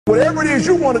Whatever it is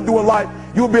you want to do in life,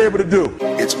 you'll be able to do.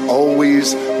 It's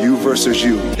always you versus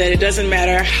you. That it doesn't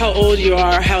matter how old you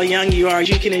are, how young you are,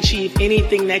 you can achieve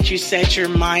anything that you set your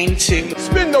mind to.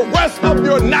 Spend the rest of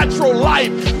your natural life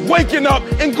waking up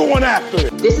and going after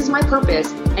it. This is my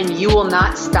purpose, and you will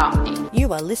not stop me.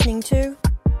 You are listening to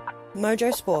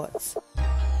Mojo Sports.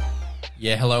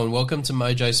 Yeah, hello and welcome to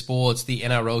Mojo Sports, the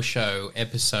NRL show,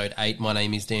 episode 8. My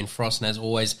name is Dan Frost, and as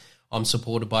always, I'm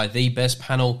supported by the best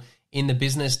panel in the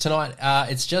business. Tonight,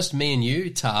 it's just me and you,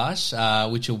 Tash,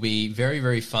 which will be very,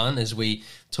 very fun as we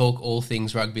talk all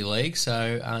things rugby league.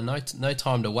 So no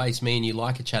time to waste. Me and you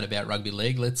like a chat about rugby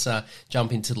league. Let's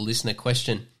jump into the listener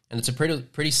question. And it's a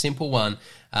pretty simple one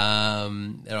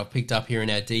that I've picked up here in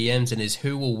our DMs, and is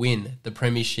who will win the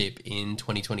premiership in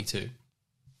 2022?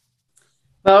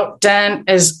 Well, Dan,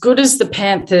 as good as the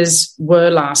Panthers were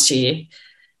last year,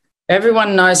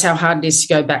 everyone knows how hard it is to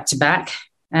go back-to-back.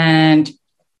 And,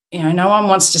 you know, no one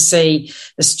wants to see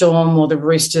the Storm or the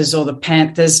Roosters or the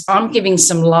Panthers. I'm giving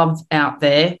some love out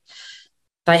there.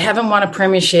 They haven't won a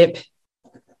premiership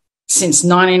since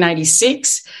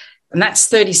 1986, and that's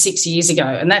 36 years ago,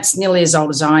 and that's nearly as old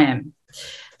as I am.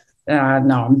 No,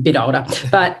 I'm a bit older.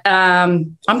 But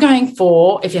I'm going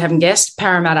for, if you haven't guessed,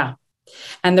 Parramatta.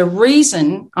 And the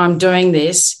reason I'm doing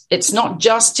this, it's not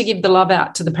just to give the love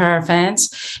out to the Para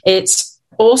fans. It's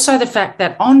also the fact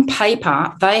that on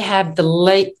paper, they have the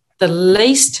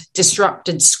least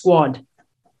disrupted squad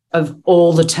of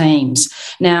all the teams.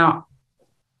 Now,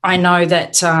 I know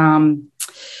that,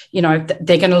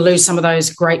 they're going to lose some of those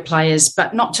great players,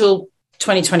 but not till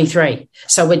 2023.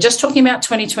 So we're just talking about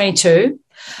 2022.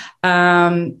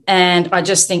 And I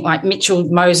just think like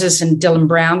Mitchell Moses and Dylan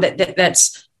Brown,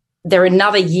 they're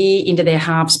another year into their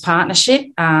halves partnership.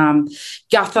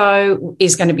 Gutho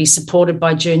is going to be supported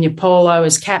by Junior Paulo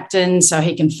as captain, so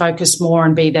he can focus more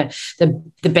and be the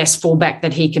best fullback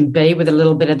that he can be, with a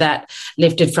little bit of that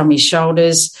lifted from his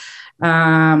shoulders.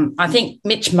 I think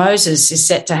Mitch Moses is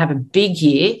set to have a big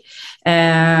year,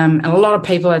 and a lot of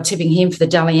people are tipping him for the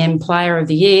Dally M Player of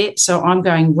the Year. So I'm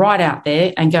going right out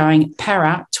there and going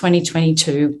Para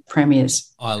 2022 Premiers.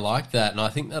 I like that, and I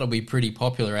think that'll be pretty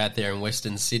popular out there in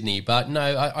Western Sydney. But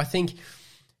no, I think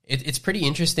it's pretty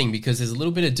interesting because there's a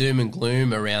little bit of doom and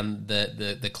gloom around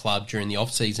the club during the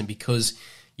off-season, because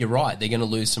you're right, they're going to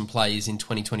lose some players in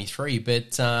 2023,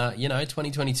 but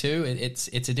 2022,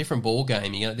 it's a different ball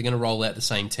game. They're going to roll out the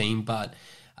same team, but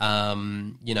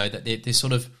that they're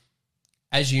sort of,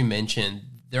 as you mentioned,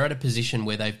 they're at a position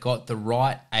where they've got the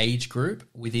right age group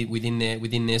within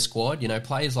their squad.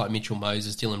 Players like Mitchell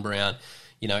Moses, Dylan Brown.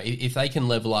 If they can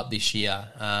level up this year,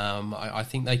 I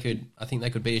think they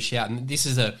could be a shout. And this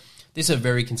is a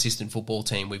very consistent football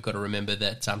team. We've got to remember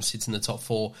that sits in the top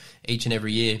 4 each and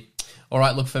every year. All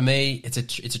right, look, for me, it's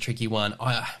a tricky one.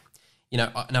 I've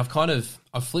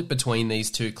flipped between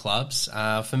these two clubs.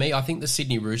 For me, I think the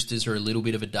Sydney Roosters are a little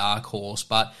bit of a dark horse,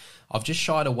 but I've just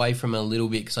shied away from it a little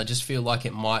bit because I just feel like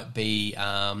it might be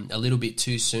a little bit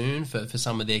too soon for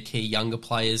some of their key younger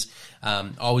players.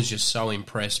 I was just so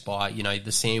impressed by,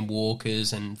 the Sam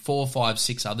Walkers and 4, 5,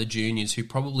 6 other juniors who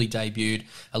probably debuted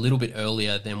a little bit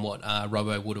earlier than what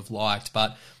Robbo would have liked.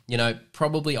 But,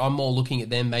 probably I'm more looking at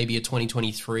them maybe a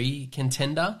 2023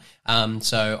 contender.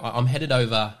 So I'm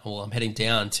heading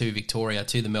down to Victoria,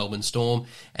 to the Melbourne Storm.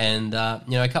 And,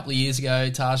 a couple of years ago,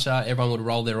 Tasha, everyone would have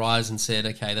rolled their eyes and said,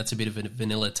 okay, that's a bit of a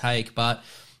vanilla take. But,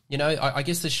 I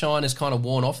guess the shine has kind of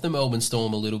worn off the Melbourne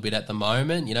Storm a little bit at the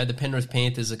moment. The Penrith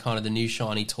Panthers are kind of the new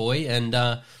shiny toy. And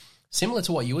similar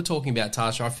to what you were talking about,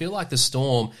 Tasha, I feel like the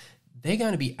Storm, they're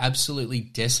going to be absolutely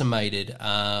decimated,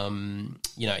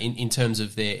 in terms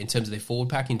of their forward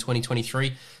pack in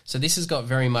 2023. So this has got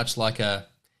very much like a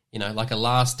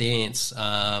last dance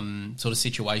sort of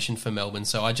situation for Melbourne.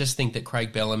 So I just think that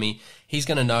Craig Bellamy, he's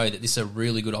going to know that this is a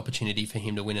really good opportunity for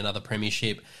him to win another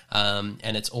premiership, and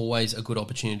it's always a good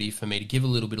opportunity for me to give a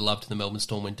little bit of love to the Melbourne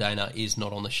Storm when Dana is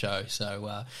not on the show.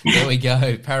 So there we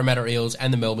go, Parramatta Eels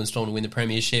and the Melbourne Storm to win the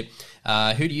premiership.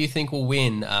 Who do you think will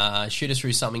win? Shoot us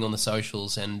through something on the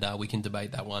socials and we can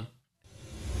debate that one.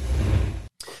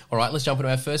 All right, let's jump into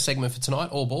our first segment for tonight,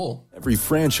 All Ball. Every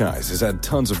franchise has had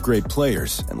tons of great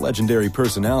players and legendary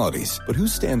personalities, but who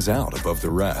stands out above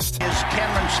the rest? Here's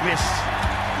Cameron Smith,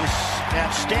 this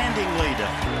outstanding leader.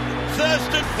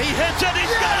 Thurston, he hits it,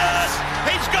 he's got it!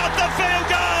 He's got the field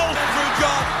goal! Andrew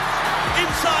John,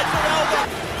 inside for Elba.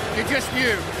 You just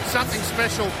knew something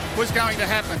special was going to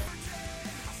happen.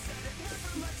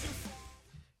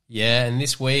 Yeah, and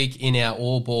this week in our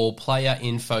All Ball Player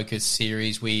in Focus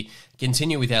series, we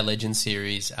continue with our Legend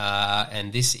series,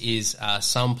 and this is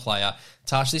some player.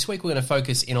 Tash, this week we're going to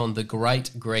focus in on the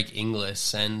great Greg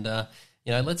Inglis, and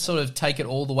let's sort of take it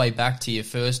all the way back to your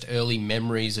first early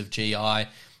memories of GI.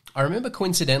 I remember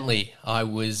coincidentally, I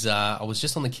was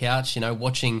just on the couch,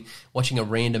 watching a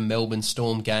random Melbourne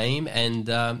Storm game, and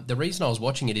the reason I was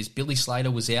watching it is Billy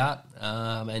Slater was out,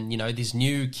 and this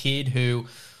new kid who,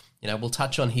 we'll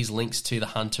touch on his links to the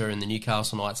Hunter and the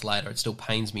Newcastle Knights later. It still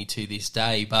pains me to this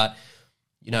day, but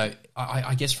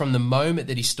I guess from the moment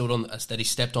that he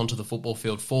stepped onto the football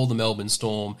field for the Melbourne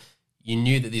Storm, you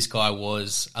knew that this guy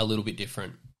was a little bit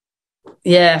different.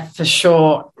 Yeah, for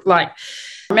sure. Like,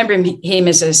 I remember him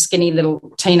as a skinny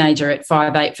little teenager at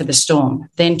 5'8" for the Storm,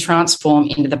 then transform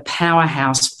into the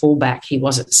powerhouse fullback he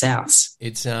was at Souths.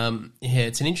 It's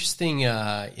it's an interesting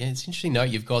note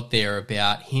you've got there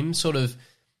about him sort of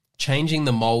changing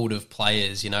the mold of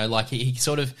players. Like he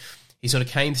sort of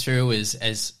came through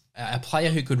as a player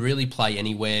who could really play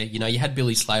anywhere. You had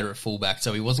Billy Slater at fullback,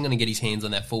 so he wasn't going to get his hands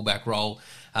on that fullback role,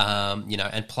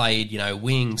 and played,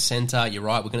 wing, centre. You're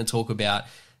right, we're going to talk about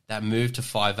that move to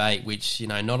 5'8", which,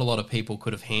 not a lot of people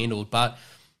could have handled, but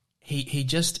he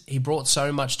brought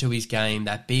so much to his game,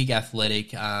 that big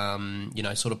athletic,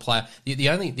 sort of player. The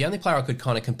only player I could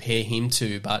kind of compare him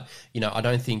to, but, I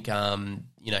don't think,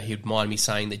 he'd mind me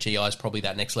saying that GI is probably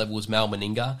that next level, was Mal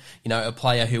Meninga, a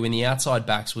player who in the outside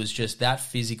backs was just that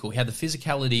physical. He had the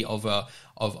physicality of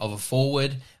a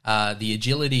forward, the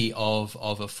agility of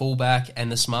a fullback,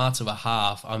 and the smarts of a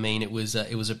half. I mean, it was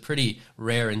a pretty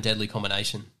rare and deadly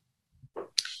combination.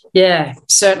 Yeah,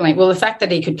 certainly. Well, the fact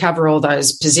that he could cover all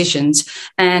those positions,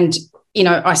 and,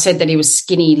 I said that he was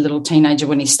skinny little teenager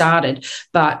when he started,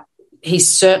 but he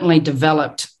certainly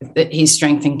developed his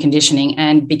strength and conditioning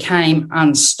and became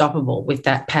unstoppable with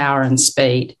that power and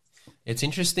speed. It's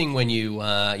interesting when you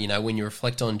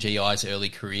reflect on GI's early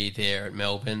career there at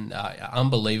Melbourne.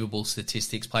 Unbelievable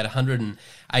statistics. Played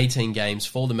 118 games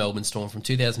for the Melbourne Storm from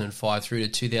 2005 through to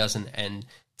 2010.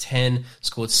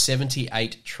 Scored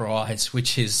 78 tries,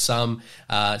 which is some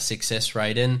success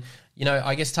rate. And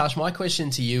I guess, Tash, my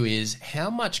question to you is, how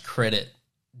much credit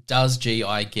does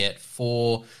GI get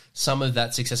for some of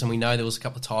that success? And we know there was a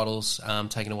couple of titles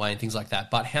taken away and things like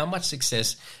that, but how much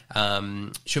success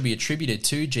should be attributed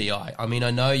to GI? I mean,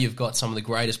 I know you've got some of the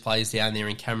greatest players down there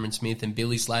in Cameron Smith and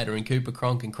Billy Slater and Cooper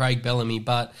Cronk and Craig Bellamy,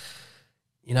 but,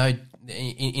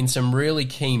 in some really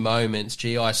key moments,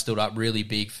 GI stood up really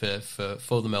big for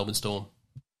the Melbourne Storm.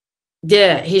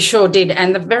 Yeah, he sure did.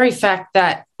 And the very fact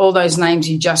that all those names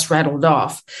you just rattled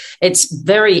off, it's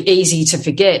very easy to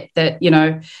forget that,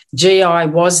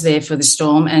 GI was there for the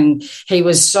Storm, and he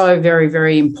was so very,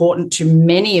 very important to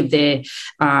many of their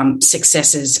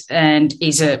successes. And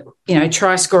he's a,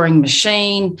 try-scoring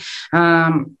machine.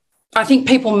 I think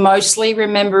people mostly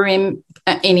remember him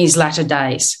in his latter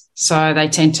days. So they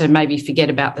tend to maybe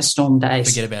forget about the Storm days.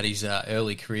 Forget about his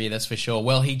early career, that's for sure.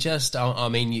 Well, he just,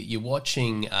 you're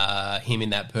watching him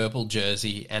in that purple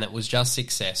jersey, and it was just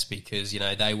success because,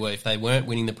 if they weren't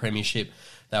winning the premiership,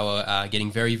 they were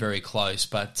getting very, very close.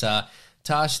 But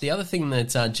Tash, the other thing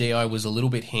that GI was a little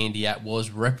bit handy at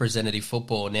was representative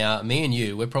football. Now, me and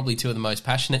you, we're probably two of the most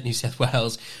passionate New South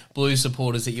Wales Blues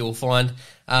supporters that you'll find.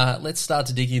 Let's start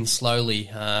to dig in slowly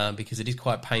because it is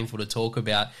quite painful to talk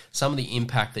about some of the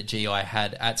impact that GI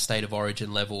had at State of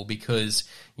Origin level because,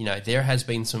 there has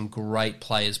been some great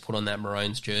players put on that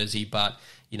Maroons jersey, but,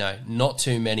 not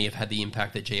too many have had the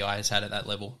impact that GI has had at that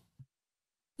level.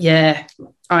 Yeah,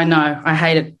 I know. I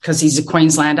hate it because he's a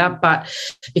Queenslander, but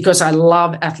because I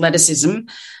love athleticism,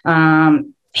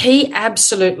 he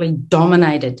absolutely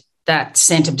dominated that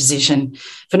centre position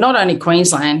for not only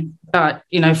Queensland, but,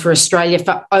 for Australia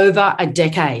for over a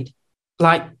decade.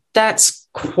 Like, that's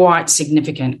quite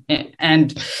significant.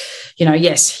 And,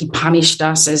 yes, he punished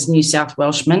us as New South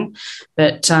Welshmen,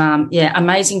 but,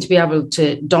 amazing to be able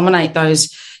to dominate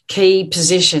those key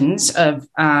positions of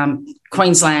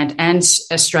Queensland and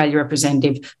Australia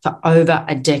representative for over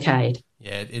a decade.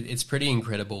 Yeah, it's pretty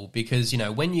incredible because,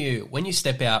 when you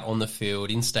step out on the field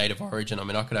in State of Origin,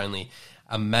 I could only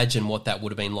imagine what that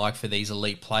would have been like for these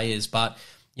elite players, but,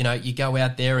 you go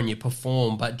out there and you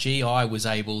perform, but GI was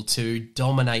able to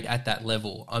dominate at that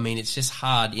level. It's just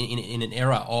hard in an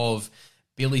era of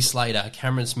Billy Slater,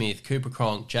 Cameron Smith, Cooper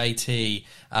Cronk, JT,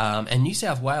 and New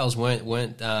South Wales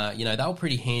weren't they were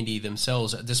pretty handy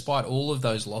themselves. Despite all of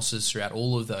those losses throughout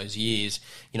all of those years,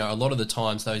 a lot of the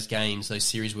times those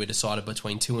series were decided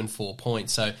between 2 and 4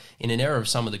 points. So in an era of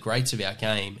some of the greats of our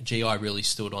game, GI really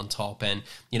stood on top and,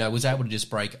 was able to just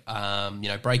break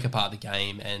apart the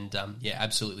game and,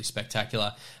 absolutely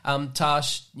spectacular.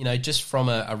 Tash, just from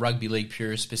a rugby league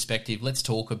purist perspective, let's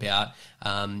talk about,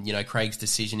 Craig's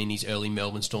decision in his early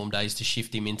Melbourne Storm days to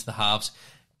shift him into the halves.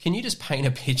 Can you just paint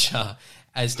a picture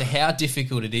as to how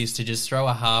difficult it is to just throw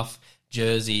a half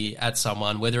jersey at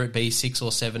someone, whether it be 6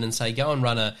 or 7, and say, go and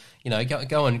run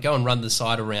go and run the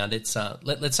side around? It's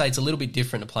let's say it's a little bit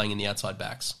different to playing in the outside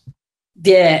backs.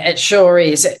 Yeah, it sure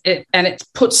is. And it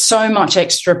puts so much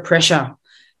extra pressure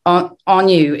on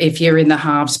you if you're in the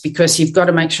halves, because you've got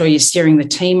to make sure you're steering the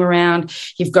team around.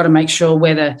 You've got to make sure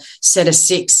where the set of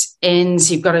 6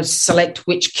 ends. You've got to select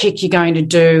which kick you're going to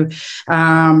do.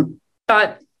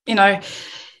 But,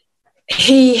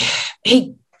 he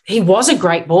was a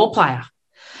great ball player,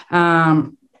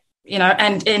 and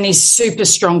he's super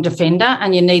strong defender,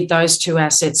 and you need those 2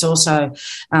 assets also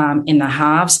in the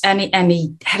halves. And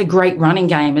he had a great running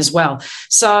game as well.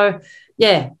 So,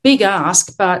 yeah, big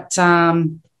ask, but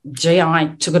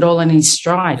GI took it all in his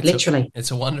stride, literally.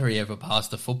 It's a wonder he ever passed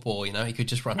the football. He could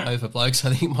just run over blokes.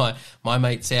 I think my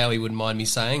mate Sowie wouldn't mind me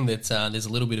saying that there's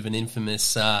a little bit of an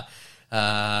infamous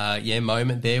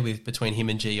moment there between him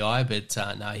and GI, but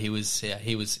no, he was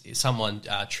someone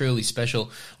truly special.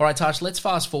 All right, Tash, let's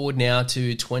fast forward now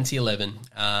to 2011,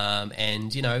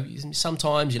 and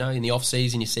sometimes in the off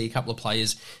season you see a couple of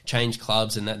players change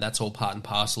clubs, and that's all part and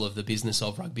parcel of the business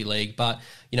of rugby league. But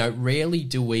rarely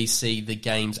do we see the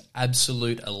game's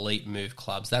absolute elite move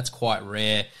clubs. That's quite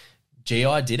rare.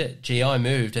 GI did it. GI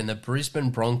moved, and the Brisbane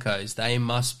Broncos, they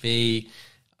must be.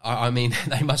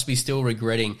 They must be still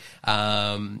regretting,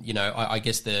 I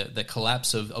guess the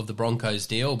collapse of the Broncos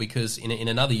deal, because in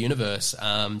another universe,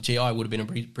 GI would have been a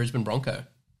Brisbane Bronco.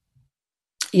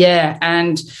 Yeah,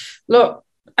 and look,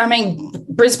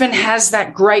 Brisbane has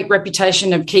that great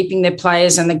reputation of keeping their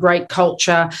players and the great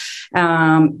culture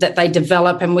that they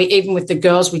develop. And even with the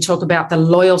girls, we talk about the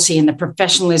loyalty and the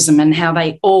professionalism and how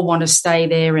they all want to stay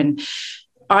there. And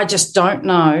I just don't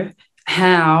know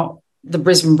how the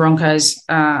Brisbane Broncos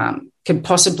could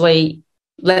possibly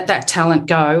let that talent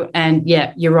go. And,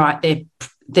 yeah, you're right,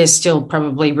 they're still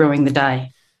probably ruining the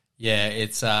day. Yeah,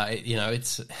 it's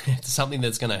something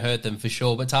that's going to hurt them for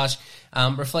sure. But Tash,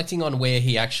 reflecting on where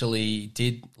he actually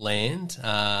did land,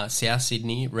 South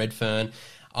Sydney, Redfern,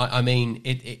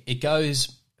 it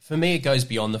goes. For me, it goes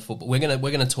beyond the football. We're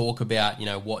gonna talk about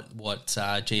what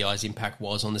GI's impact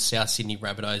was on the South Sydney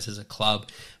Rabbitohs as a club,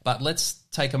 but let's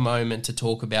take a moment to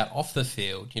talk about off the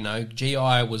field. GI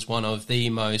was one of the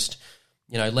most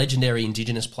legendary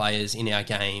Indigenous players in our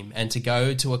game, and to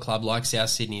go to a club like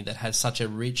South Sydney that has such a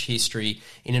rich history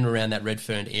in and around that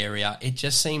Redfern area, it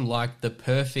just seemed like the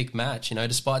perfect match.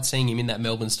 Despite seeing him in that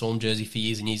Melbourne Storm jersey for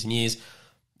years and years and years.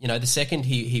 The second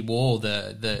he wore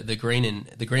the green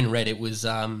and red, it was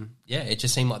it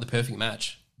just seemed like the perfect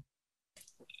match.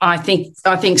 I think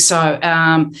so.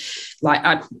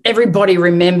 Everybody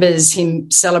remembers him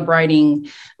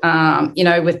celebrating,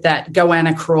 with that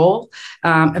goanna crawl.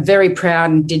 A very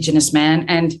proud Indigenous man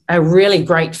and a really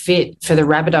great fit for the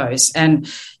Rabbitohs. And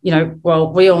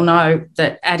we all know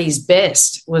that at his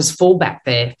best was fullback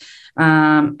there,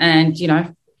 and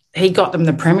he got them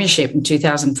the premiership in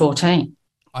 2014.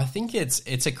 I think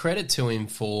it's a credit to him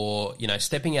for,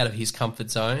 stepping out of his comfort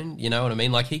zone, you know what I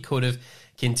mean? Like, he could have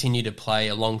continued to play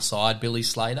alongside Billy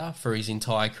Slater for his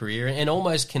entire career and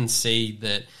almost concede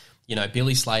that,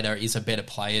 Billy Slater is a better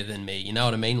player than me, you know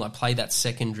what I mean? Like, play that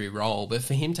secondary role. But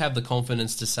for him to have the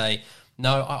confidence to say,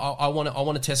 no, I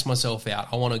want to test myself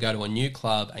out. I want to go to a new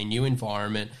club, a new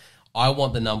environment. I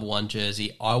want the number 1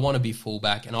 jersey. I want to be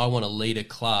fullback, and I want to lead a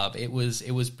club. It was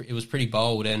pretty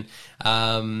bold, and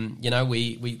let's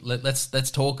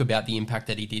talk about the impact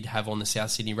that he did have on the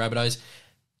South Sydney Rabbitohs.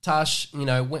 Tash,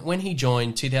 when he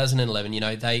joined 2011,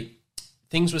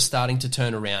 things were starting to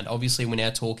turn around. Obviously, we're now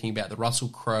talking about the Russell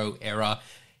Crowe era.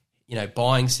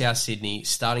 Buying South Sydney,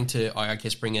 starting to, I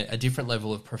guess, bring a different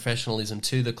level of professionalism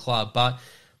to the club, but.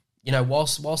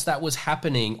 Whilst that was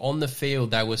happening on the field,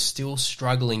 they were still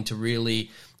struggling to really,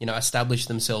 establish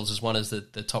themselves as one of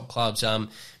the top clubs.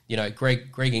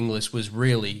 Greg Inglis was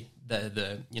really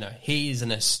he is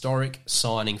an historic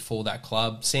signing for that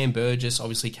club. Sam Burgess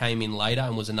obviously came in later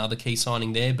and was another key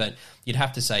signing there, but you'd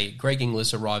have to say Greg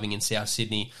Inglis arriving in South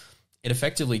Sydney, it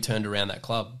effectively turned around that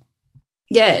club.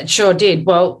 Yeah, it sure did.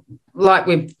 Well, like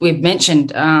we've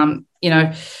mentioned,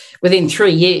 within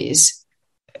 3 years,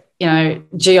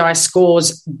 GI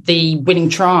scores the winning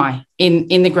try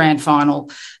in the grand final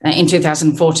in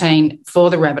 2014 for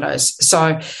the Rabbitohs.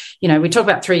 So, we talk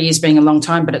about 3 years being a long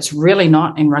time, but it's really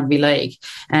not in rugby league.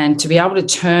 And to be able to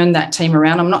turn that team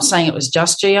around, I'm not saying it was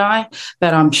just GI,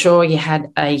 but I'm sure you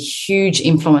had a huge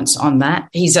influence on that.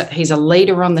 He's a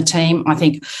leader on the team. I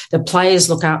think the players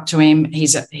look up to him.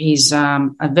 He's a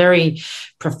very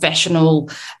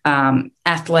professional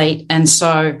athlete. And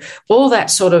so all that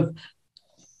sort of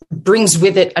brings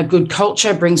with it a good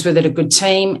culture, brings with it a good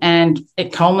team, and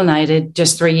it culminated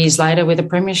just 3 years later with a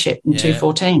premiership in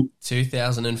 2014.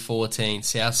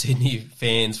 South Sydney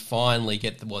fans finally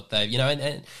get what they've,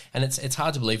 and it's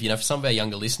hard to believe, for some of our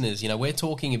younger listeners, we're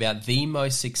talking about the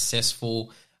most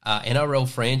successful NRL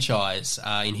franchise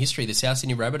in history. The South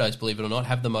Sydney Rabbitohs, believe it or not,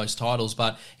 have the most titles,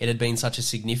 but it had been such a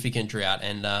significant drought,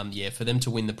 and for them to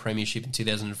win the premiership in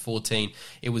 2014,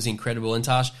 it was incredible. And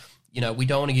Tash, we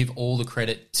don't want to give all the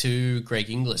credit to Greg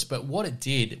Inglis, but what it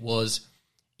did was,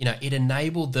 it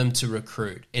enabled them to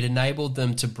recruit. It enabled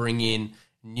them to bring in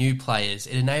new players.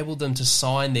 It enabled them to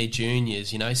sign their juniors.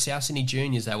 South Sydney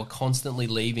juniors, they were constantly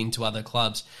leaving to other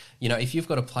clubs. If you've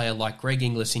got a player like Greg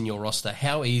Inglis in your roster,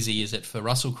 how easy is it for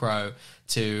Russell Crowe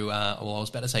to, I was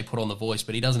about to say put on the voice,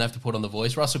 but he doesn't have to put on the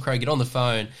voice. Russell Crowe, get on the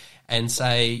phone and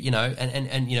say,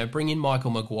 and bring in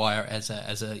Michael Maguire as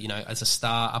a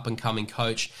star up and coming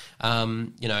coach.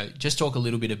 Just talk a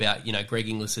little bit about, Greg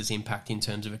Inglis's impact in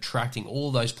terms of attracting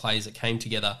all those players that came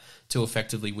together to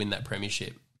effectively win that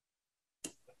premiership.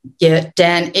 Yeah,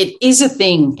 Dan, it is a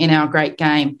thing in our great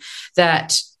game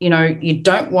that, you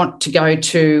don't want to go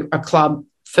to a club,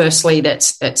 firstly,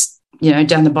 that's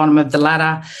down the bottom of the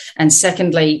ladder. And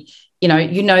secondly,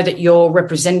 that your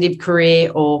representative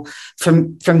career or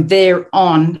from there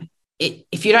on,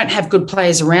 if you don't have good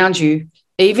players around you,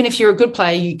 even if you're a good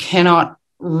player, you cannot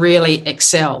really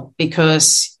excel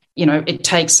because, it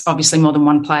takes obviously more than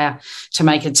one player to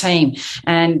make a team.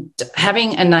 And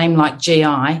having a name like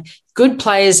GI, good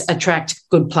players attract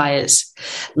good players.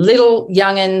 Little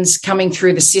young'uns coming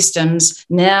through the systems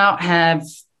now have,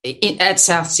 at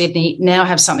South Sydney, now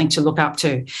have something to look up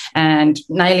to. And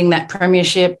nailing that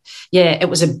premiership, it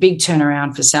was a big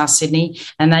turnaround for South Sydney,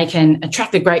 and they can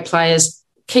attract the great players,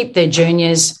 keep their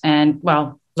juniors, and,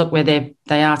 well, look where they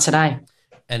are today.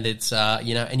 And it's,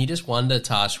 and you just wonder,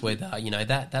 Tash, whether,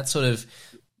 that sort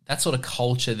of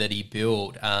culture that he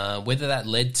built, whether that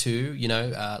led to,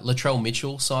 Latrell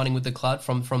Mitchell signing with the club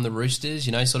from the Roosters,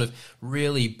 sort of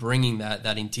really bringing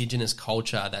that Indigenous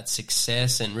culture, that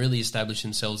success, and really establish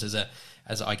themselves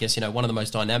as I guess, one of the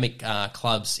most dynamic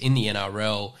clubs in the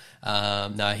NRL.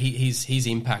 His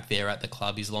impact there at the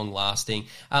club is long lasting.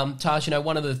 Tash,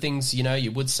 one of the things,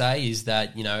 you would say is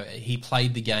that, he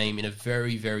played the game in a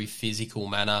very, very physical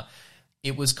manner.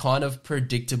 It was kind of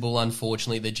predictable,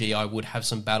 unfortunately, that GI would have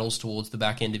some battles towards the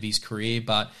back end of his career.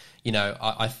 But,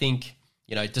 I think,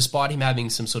 despite him having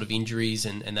some sort of injuries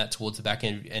and that towards the back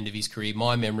end of his career,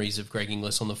 my memories of Greg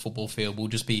Inglis on the football field will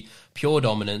just be pure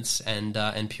dominance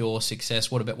and pure success.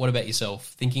 What about yourself,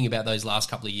 thinking about those last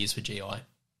couple of years for GI?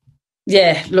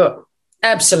 Yeah, look,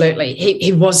 absolutely.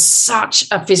 He was such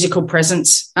a physical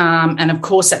presence. And, of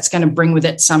course, that's going to bring with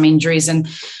it some injuries. And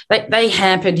they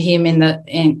hampered him in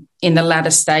the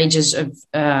latter stages of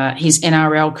his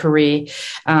NRL career.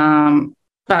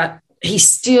 But he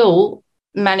still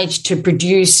managed to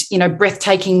produce,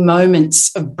 breathtaking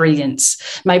moments of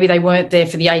brilliance. Maybe they weren't there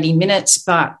for the 80 minutes,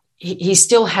 but he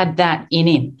still had that in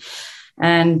him.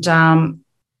 And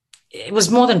it was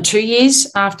more than 2 years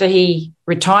after he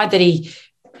retired that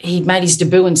he made his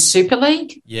debut in Super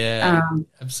League. Yeah,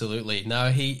 absolutely. No,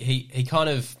 he kind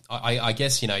of, I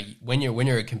guess, when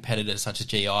you're a competitor such as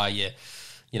GI,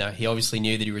 he obviously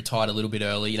knew that he retired a little bit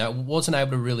early. Wasn't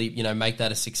able to really, make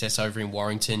that a success over in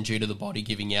Warrington due to the body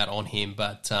giving out on him.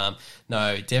 But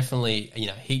no, definitely,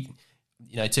 he,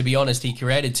 to be honest, he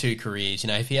created two careers.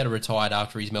 If he had retired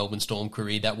after his Melbourne Storm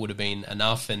career, that would have been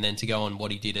enough. And then to go on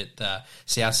what he did at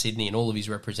South Sydney and all of his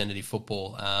representative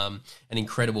football, an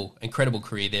incredible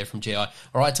career there from GI. All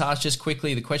right, Tash, just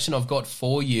quickly, the question I've got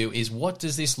for you is, what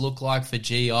does this look like for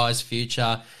GI's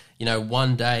future?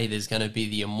 One day there's going to be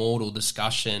the immortal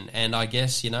discussion. And I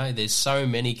guess, there's so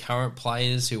many current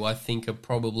players who I think are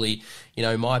probably,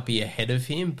 might be ahead of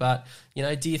him. But,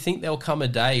 do you think there'll come a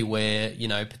day where,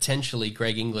 potentially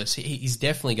Greg Inglis, he's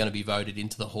definitely going to be voted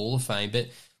into the Hall of Fame. But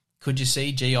could you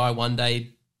see GI one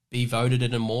day be voted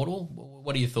an immortal?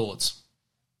 What are your thoughts?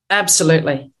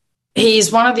 Absolutely.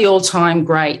 He's one of the all-time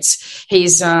greats.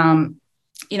 He's,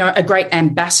 a great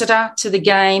ambassador to the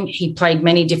game. He played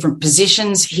many different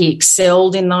positions. He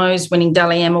excelled in those, winning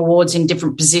Dally M awards in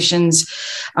different positions.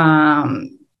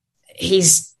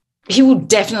 He will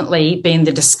definitely be in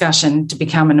the discussion to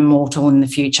become an immortal in the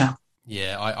future.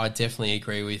 Yeah, I definitely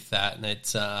agree with that. And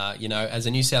it's, as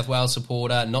a New South Wales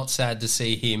supporter, not sad to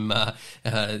see him, I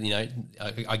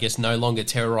guess no longer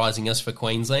terrorising us for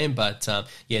Queensland. But,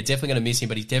 definitely going to miss him.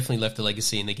 But he's definitely left a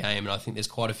legacy in the game. And I think there's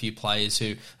quite a few players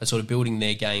who are sort of building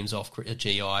their games off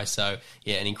GI. So,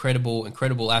 yeah, an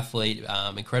incredible athlete,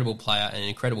 incredible player, and an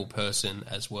incredible person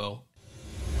as well.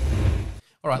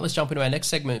 All right, let's jump into our next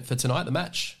segment for tonight, the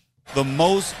match. The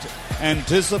most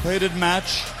anticipated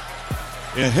match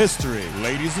in history,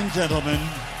 ladies and gentlemen.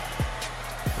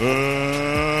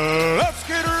 Let's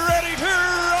get ready to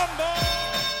rumble!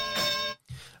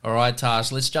 All right,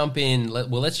 Tash, let's jump in.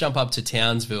 Let's jump up to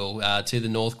Townsville, to the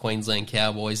North Queensland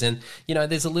Cowboys. And,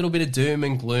 there's a little bit of doom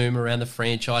and gloom around the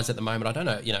franchise at the moment. I don't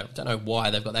know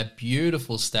why. They've got that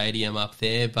beautiful stadium up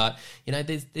there, but,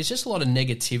 there's just a lot of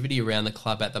negativity around the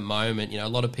club at the moment. A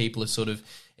lot of people are sort of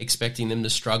expecting them to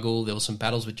struggle. There were some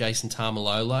battles with Jason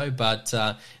Taumalolo, but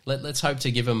let's hope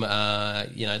to give them,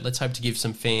 let's hope to give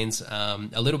some fans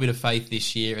a little bit of faith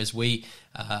this year as we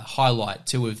highlight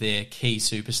two of their key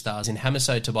superstars in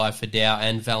Hamiso Tabuai-Fidow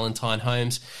and Valentine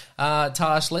Holmes.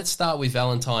 Tash, let's start with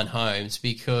Valentine Holmes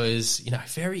because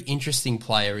very interesting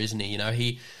player, isn't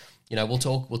he? We'll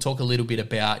talk a little bit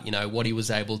about what he was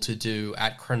able to do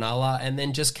at Cronulla, and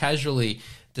then just casually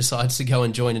decides to go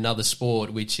and join another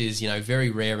sport, which is, very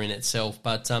rare in itself.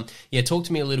 But, talk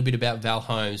to me a little bit about Val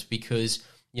Holmes because,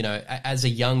 as a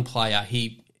young player,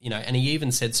 he, and he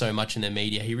even said so much in the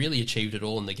media, he really achieved it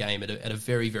all in the game at a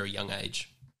very, very young age.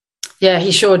 Yeah,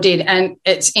 he sure did. And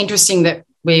it's interesting that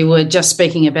we were just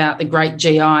speaking about the great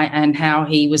GI and how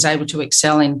he was able to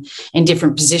excel in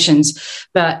different positions.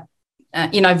 But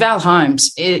Val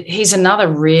Holmes, he's another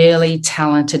really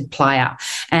talented player,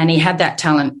 and he had that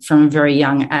talent from a very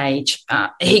young age.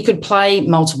 He could play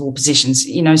multiple positions,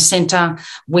 centre,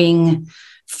 wing,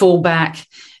 fullback.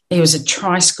 He was a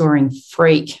try-scoring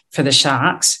freak for the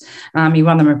Sharks. He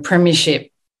won them a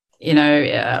premiership,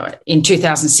 in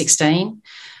 2016.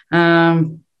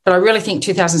 But I really think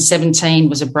 2017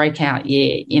 was a breakout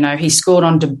year. He scored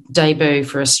on debut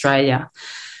for Australia.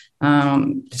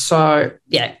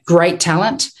 Great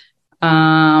talent.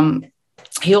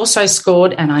 He also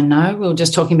scored, and I know we were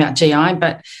just talking about GI,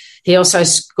 but he also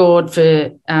scored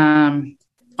for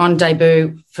on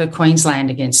debut for Queensland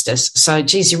against us. So,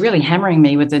 geez, you're really hammering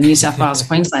me with the New South Wales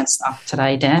Queensland stuff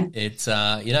today, Dan. It's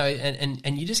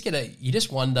and you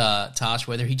just wonder, Tash,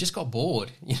 whether he just got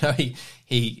bored.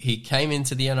 He came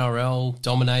into the NRL,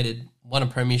 dominated, won a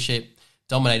premiership,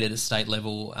 dominated at state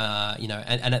level,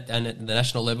 and at the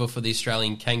national level for the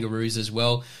Australian Kangaroos as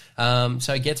well.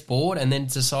 So he gets bored and then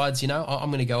decides, I'm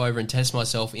going to go over and test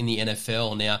myself in the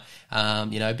NFL. Now,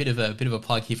 a bit of a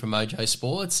plug here from Mojo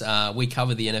Sports. We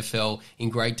cover the NFL in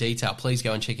great detail. Please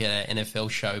go and check out our NFL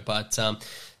show. But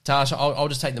Tash, I'll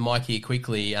just take the mic here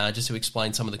quickly just to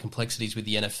explain some of the complexities with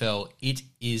the NFL. It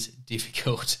is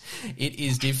difficult. It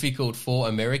is difficult for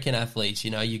American athletes.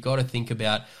 You've got to think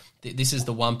about this is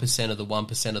the 1% of the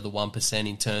 1% of the 1%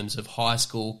 in terms of high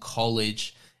school,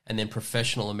 college, and then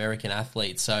professional American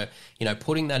athletes. So,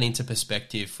 putting that into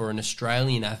perspective for an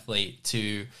Australian athlete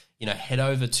to, head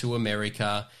over to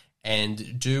America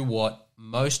and do what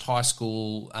most high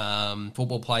school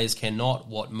football players cannot,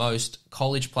 what most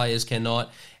college players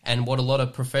cannot, and what a lot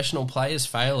of professional players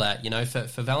fail at.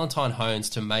 For Valentine Holmes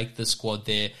to make the squad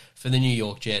there for the New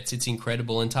York Jets, it's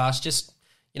incredible. And Tash, just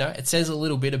it says a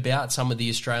little bit about some of the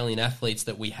Australian athletes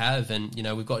that we have, and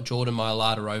we've got Jordan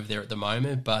Mailata over there at the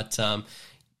moment. But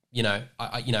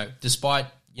despite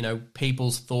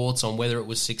people's thoughts on whether it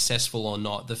was successful or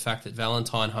not, the fact that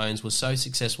Valentine Holmes was so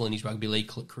successful in his rugby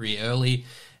league career early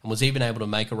and was even able to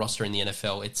make a roster in the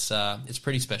NFL, it's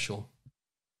pretty special.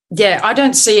 Yeah, I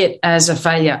don't see it as a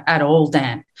failure at all,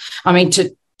 Dan. I mean,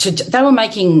 they were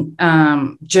making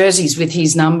jerseys with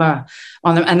his number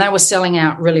on them, and they were selling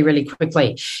out really, really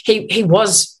quickly. He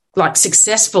was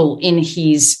successful in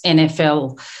his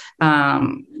NFL,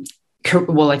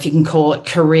 if you can call it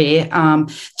career,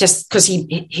 just because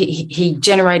he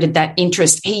generated that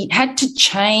interest. He had to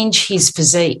change his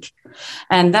physique,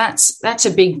 and that's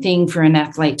a big thing for an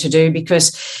athlete to do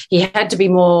because he had to be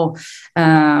more,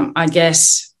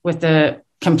 with the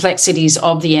complexities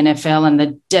of the NFL and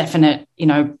the definite,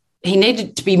 he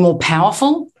needed to be more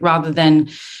powerful rather than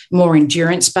more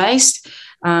endurance-based.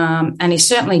 And he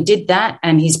certainly did that.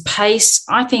 And his pace,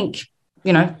 I think,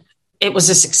 it was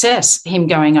a success, him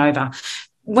going over.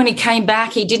 When he came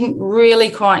back, he didn't really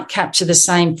quite capture the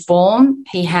same form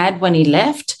he had when he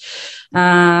left.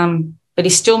 But he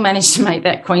still managed to make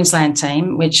that Queensland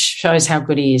team, which shows how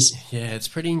good he is. Yeah, it's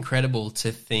pretty incredible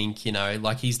to think,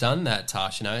 he's done that,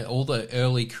 Tash, all the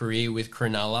early career with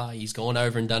Cronulla. He's gone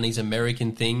over and done his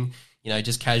American thing,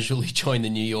 just casually joined the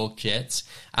New York Jets.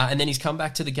 And then he's come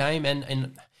back to the game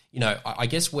and I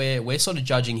guess we're sort of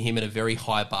judging him at a very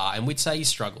high bar, and we'd say he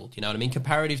struggled,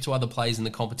 comparative to other players in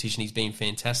the competition, he's been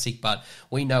fantastic, but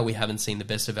we know we haven't seen the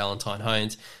best of Valentine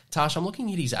Holmes. Tash, I'm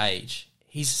looking at his age.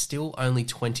 he's still only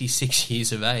 26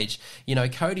 years of age. You know,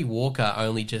 Cody Walker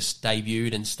only just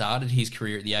debuted and started his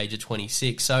career at the age of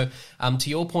 26. So to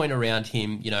your point around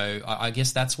him, you know, I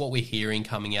guess that's what we're hearing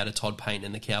coming out of Todd Payton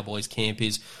and the Cowboys camp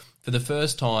is for the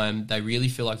first time, they really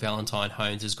feel like Valentine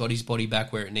Holmes has got his body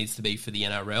back where it needs to be for the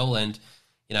NRL. And,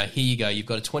 you know, here you go. You've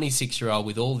got a 26-year-old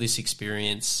with all this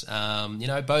experience. You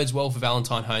know, it bodes well for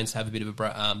Valentine Holmes to have a bit of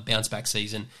a bounce-back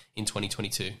season in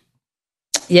 2022.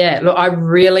 Yeah, look, I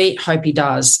really hope he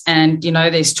does. And, you know,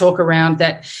 there's talk around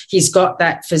that he's got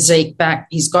that physique back.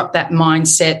 He's got that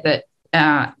mindset that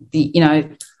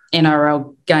the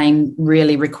NRL game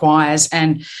really requires.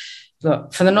 And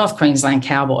look, for the North Queensland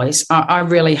Cowboys, I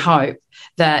really hope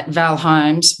that Val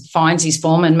Holmes finds his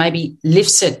form and maybe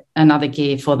lifts it another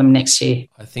gear for them next year.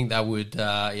 I think that would,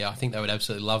 I think they would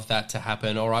absolutely love that to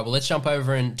happen. All right, well, let's jump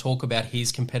over and talk about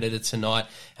his competitor tonight,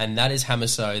 and that is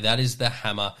Hamiso. That is the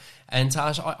Hammer. And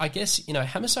Taj, I guess, you know,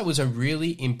 Hamiso was a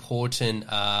really important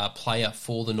player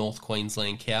for the North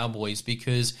Queensland Cowboys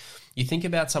because you think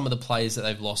about some of the players that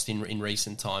they've lost in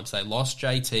recent times. They lost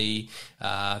JT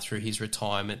through his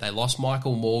retirement. They lost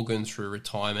Michael Morgan through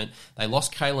retirement. They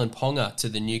lost Kalen Ponga to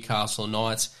the Newcastle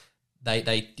Knights.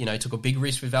 They took a big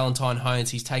risk with Valentine Holmes.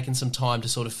 He's taken some time to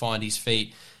sort of find his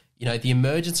feet. You know, the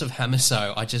emergence of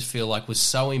Hamiso, I just feel like was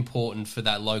so important for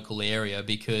that local area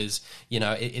because, you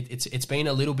know, it's been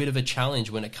a little bit of a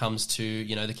challenge when it comes to,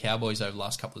 you know, the Cowboys over the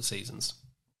last couple of seasons.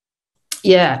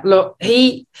 Yeah, look,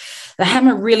 the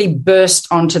Hammer really burst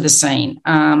onto the scene.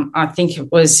 I think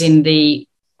it was in the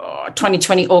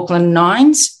 2020 Auckland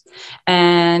Nines,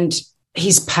 and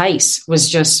his pace was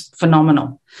just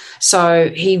phenomenal. So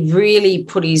he really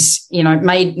put his, you know,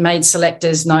 made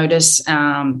selectors notice.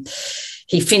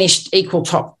 He finished equal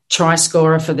top try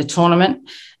scorer for the tournament.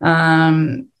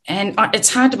 And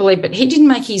it's hard to believe, but he didn't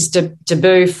make his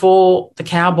debut for the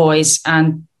Cowboys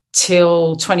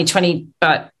until 2020,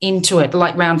 but into it,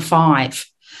 like round 5.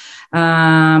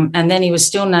 And then he was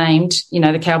still named, you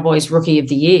know, the Cowboys Rookie of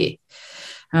the Year.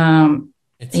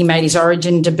 He made his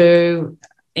Origin debut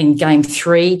in Game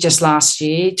 3 just last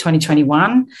year,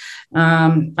 2021,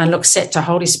 and looks set to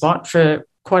hold his spot for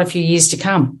quite a few years to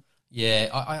come. Yeah,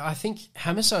 I think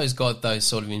Hamiso's got those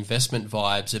sort of investment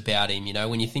vibes about him, you know,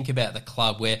 when you think about the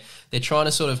club where they're trying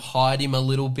to sort of hide him a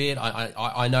little bit.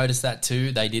 I noticed that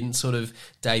too. They didn't sort of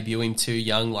debut him too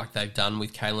young like they've done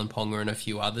with Kalen Ponga and a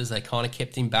few others. They kind of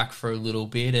kept him back for a little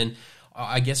bit. And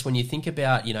I guess when you think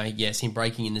about, you know, yes, him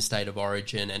breaking in the State of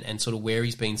Origin and sort of where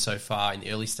he's been so far in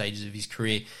the early stages of his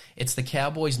career, it's the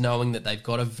Cowboys knowing that they've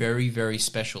got a very, very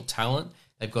special talent.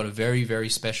 They've got a very, very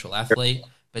special athlete.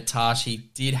 But Tash, he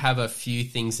did have a few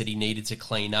things that he needed to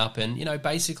clean up and, you know,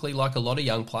 basically like a lot of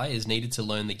young players needed to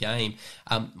learn the game.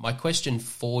 My question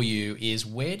for you is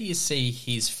where do you see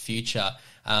his future?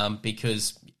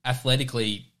 Because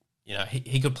athletically, you know,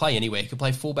 he could play anywhere. He could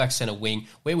play fullback, centre, wing.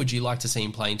 Where would you like to see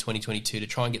him play in 2022 to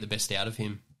try and get the best out of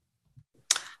him?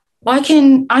 I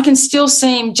can still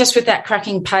see him just with that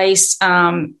cracking pace.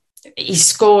 He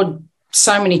scored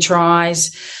so many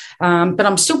tries, but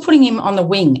I'm still putting him on the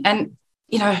wing. And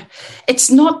you know, it's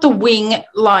not the wing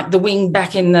like the wing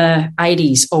back in the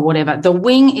 80s or whatever. The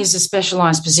wing is a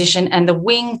specialised position and the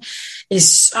wing is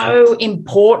so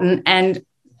important and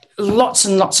lots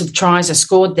of tries are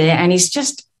scored there and he's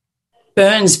just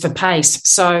burns for pace.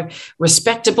 So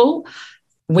respectable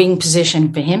wing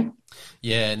position for him.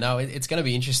 Yeah, no, it's going to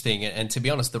be interesting. And to be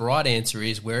honest, the right answer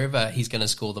is wherever he's going to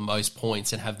score the most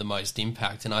points and have the most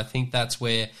impact. And I think that's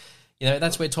where... You know,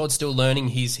 that's where Todd's still learning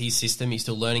his system. He's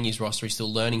still learning his roster. He's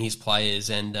still learning his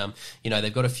players. And, you know,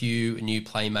 they've got a few new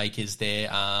playmakers there.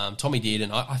 Tommy did,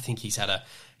 and I think he's had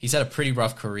a pretty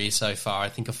rough career so far. I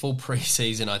think a full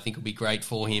preseason I think will be great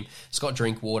for him. Scott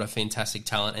Drinkwater, fantastic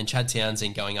talent. And Chad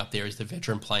Townsend going up there as the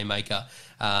veteran playmaker,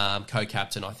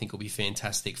 co-captain, I think will be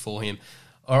fantastic for him.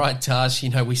 All right, Taj, you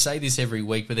know, we say this every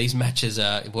week, but these matches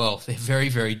are, well, they're very,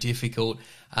 very difficult.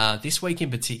 This week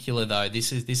in particular, though,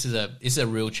 this is a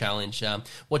real challenge.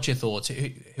 What's your thoughts?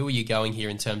 Who are you going here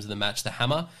in terms of the match, the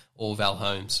Hammer or Val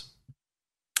Holmes?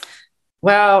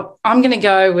 Well, I'm going to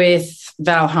go with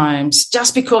Val Holmes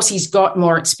just because he's got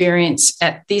more experience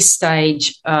at this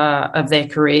stage of their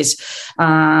careers.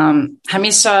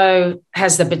 Hamiso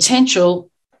has the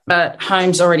potential, but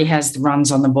Holmes already has the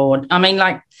runs on the board. I mean,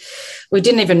 like, we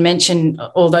didn't even mention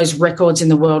all those records in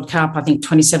the World Cup, I think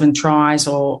 27 tries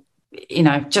or, you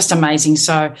know, just amazing.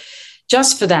 So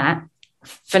just for that,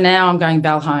 for now, I'm going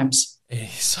Val Holmes.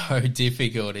 It's so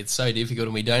difficult. It's so difficult,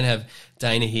 and we don't have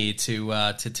Dana here to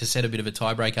set a bit of a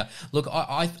tiebreaker. Look,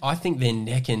 I think they're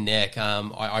neck and neck.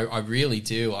 I really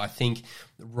do. I think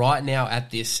right now at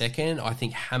this second, I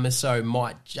think Hamiso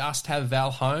might just have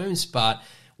Val Holmes, but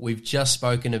we've just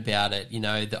spoken about it.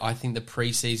 I think the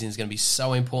preseason is going to be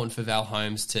so important for Val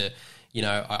Holmes to,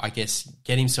 I guess,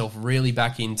 get himself really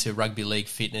back into rugby league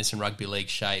fitness and rugby league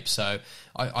shape. So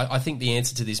I think the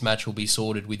answer to this match will be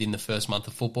sorted within the first month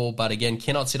of football. But again,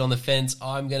 cannot sit on the fence.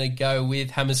 I'm going to go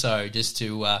with Hamiso just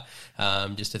to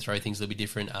throw things a little bit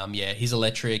different. He's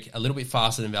electric, a little bit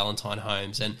faster than Valentine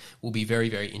Holmes, and will be very,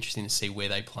 very interesting to see where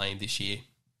they play him this year.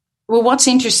 Well, what's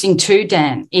interesting too,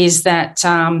 Dan, is that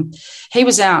he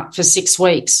was out for 6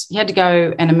 weeks. He had to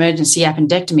go an emergency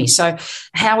appendectomy. So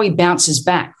how he bounces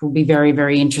back will be very,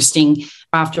 very interesting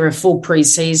after a full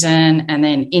pre-season and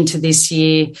then into this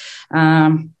year.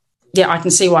 I can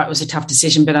see why it was a tough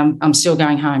decision, but I'm still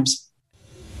going Holmes.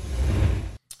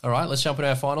 All right, let's jump into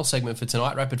our final segment for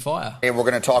tonight, Rapid Fire. Hey, we're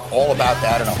going to talk all about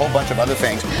that and a whole bunch of other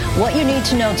things. What you need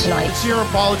to know tonight. Sincere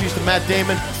apologies to Matt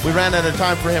Damon. We ran out of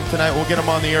time for him tonight. We'll get him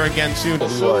on the air again soon. Oh,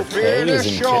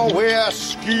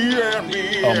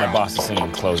 my boss is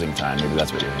singing Closing Time. Maybe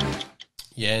that's what you're hearing.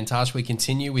 Yeah, and Tash, we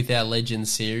continue with our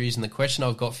Legends series, and the question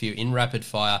I've got for you in Rapid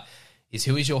Fire is,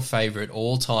 who is your favourite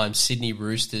all-time Sydney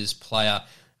Roosters player?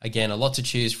 Again, a lot to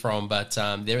choose from, but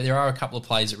there are a couple of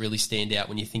players that really stand out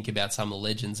when you think about some of the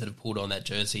legends that have pulled on that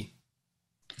jersey.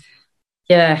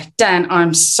 Yeah, Dan,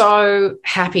 I'm so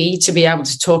happy to be able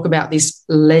to talk about this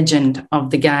legend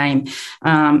of the game,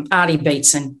 Artie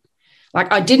Beetson.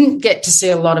 Like, I didn't get to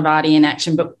see a lot of Artie in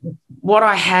action, but what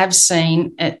I have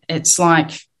seen, it's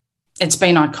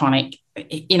been iconic.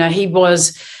 He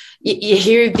was... You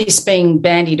hear this being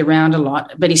bandied around a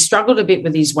lot, but he struggled a bit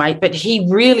with his weight, but he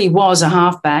really was a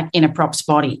halfback in a prop's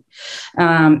body.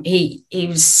 He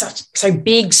was so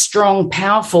big, strong,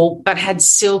 powerful, but had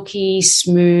silky,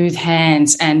 smooth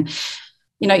hands. And,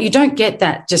 you don't get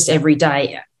that just every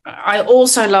day. I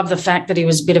also love the fact that he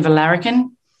was a bit of a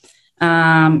larrikin.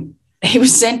 He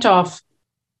was sent off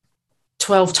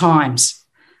 12 times.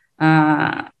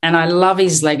 And I love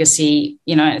his legacy.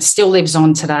 It still lives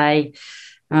on today.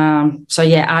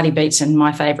 Artie Beetson,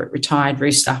 my favourite retired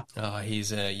Rooster. Oh,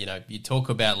 he's you talk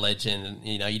about legend,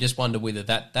 and you just wonder whether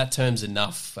that term's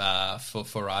enough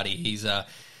for Artie.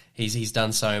 He's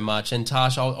done so much. And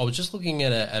Tash, I was just looking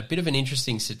at a bit of an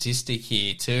interesting statistic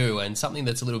here too, and something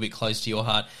that's a little bit close to your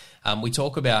heart. We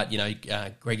talk about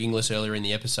Greg Inglis earlier in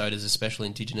the episode as a special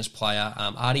Indigenous player.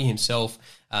 Artie himself,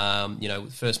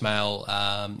 first male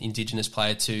Indigenous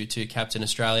player to captain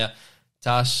Australia.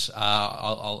 Tash,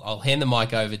 I'll hand the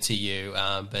mic over to you,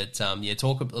 but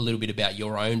talk a little bit about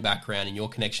your own background and your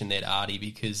connection there to Artie,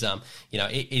 because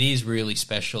it is really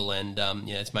special, and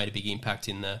it's made a big impact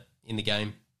in the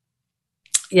game.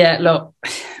 Yeah, look,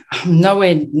 I'm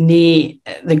nowhere near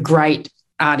the great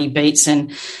Artie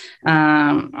Beetson.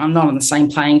 I'm not on the same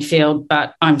playing field,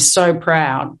 but I'm so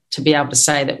proud to be able to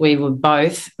say that we were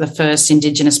both the first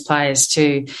Indigenous players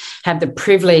to have the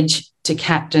privilege to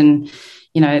captain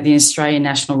the Australian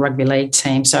National Rugby League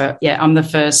team. So, I'm the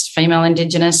first female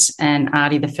Indigenous and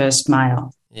Artie the first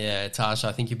male. Yeah, Tasha,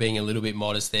 I think you're being a little bit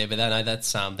modest there, but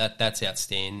that's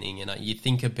outstanding. You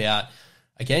think about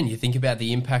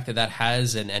the impact that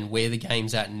has and where the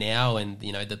game's at now, and,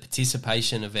 the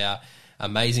participation of our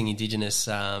amazing Indigenous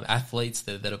athletes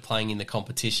that are playing in the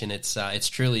competition. It's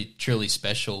truly, truly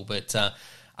special, but...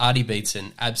 Artie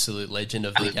Beetson, absolute legend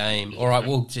of the game. All right,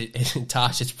 well,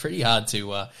 Tash, it's pretty hard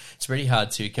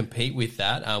to compete with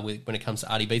that when it comes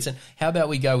to Artie Beetson. How about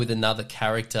we go with another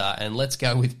character, and let's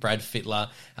go with Brad Fittler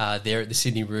there at the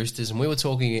Sydney Roosters. And we were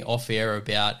talking off air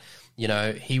about,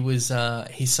 he's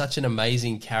such an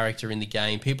amazing character in the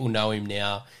game. People know him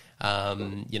now,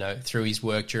 through his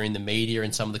work during the media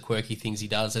and some of the quirky things he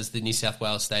does as the New South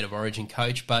Wales State of Origin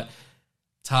coach, but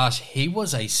Tash, he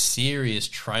was a serious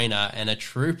trainer and a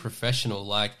true professional.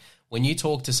 Like, when you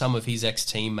talk to some of his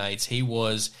ex-teammates, he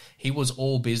was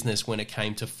all business when it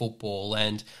came to football.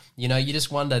 And, you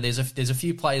just wonder, there's a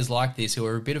few players like this who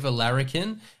are a bit of a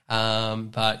larrikin,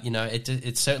 but,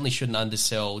 it certainly shouldn't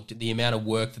undersell the amount of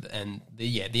work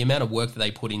the amount of work that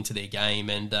they put into their game.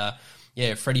 And,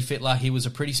 Freddie Fittler, he was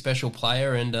a pretty special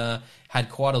player and had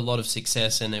quite a lot of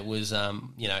success. And it was,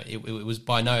 it was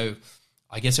by no...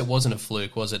 I guess it wasn't a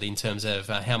fluke, was it, in terms of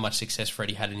how much success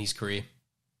Freddie had in his career?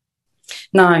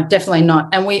 No, definitely not.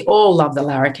 And we all love the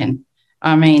larrikin.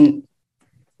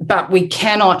 But we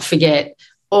cannot forget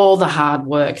all the hard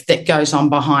work that goes on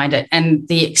behind it and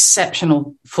the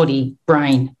exceptional footy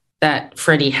brain that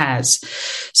Freddie has.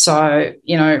 So,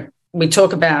 we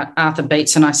talk about Arthur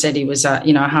Beetson. I said he was a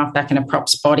halfback in a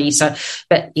prop's body. So,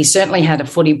 but he certainly had a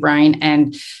footy brain,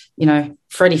 and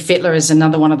Freddie Fittler is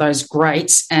another one of those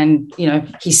greats, and,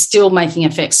 he's still making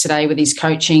effects today with his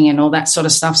coaching and all that sort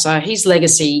of stuff. So his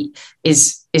legacy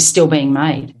is still being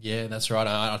made. Yeah, that's right.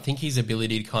 I think his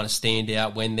ability to kind of stand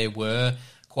out when there were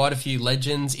quite a few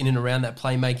legends in and around that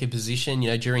playmaker position,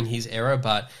 during his era.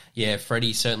 But, yeah,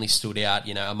 Freddie certainly stood out,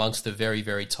 amongst the very,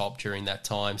 very top during that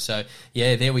time. So,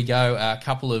 yeah, there we go. A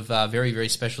couple of very, very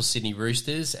special Sydney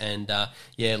Roosters. And,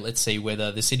 let's see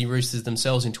whether the Sydney Roosters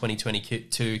themselves in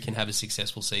 2022 can have a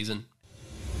successful season.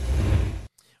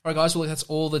 All right, guys, well, that's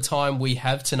all the time we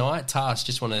have tonight. Tash,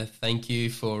 just want to thank you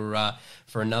for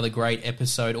another great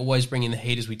episode. Always bringing the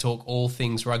heat as we talk all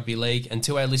things rugby league. And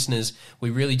to our listeners, we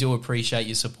really do appreciate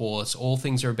your support. All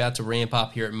things are about to ramp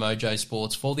up here at Mojo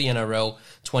Sports for the NRL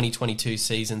 2022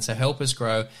 season. So help us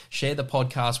grow. Share the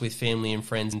podcast with family and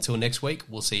friends. Until next week,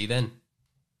 we'll see you then.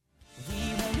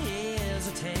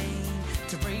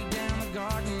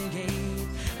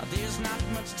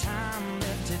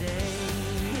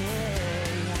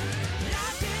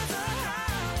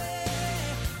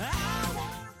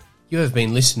 You have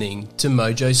been listening to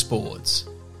Mojo Sports.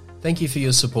 Thank you for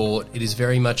your support. It is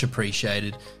very much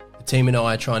appreciated. The team and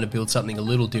I are trying to build something a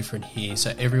little different here,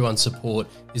 so everyone's support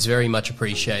is very much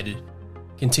appreciated.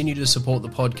 Continue to support the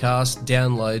podcast,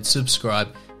 download,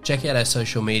 subscribe, check out our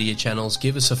social media channels,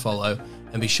 give us a follow,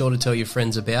 and be sure to tell your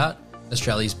friends about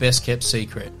Australia's best kept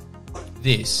secret.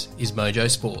 This is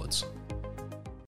Mojo Sports.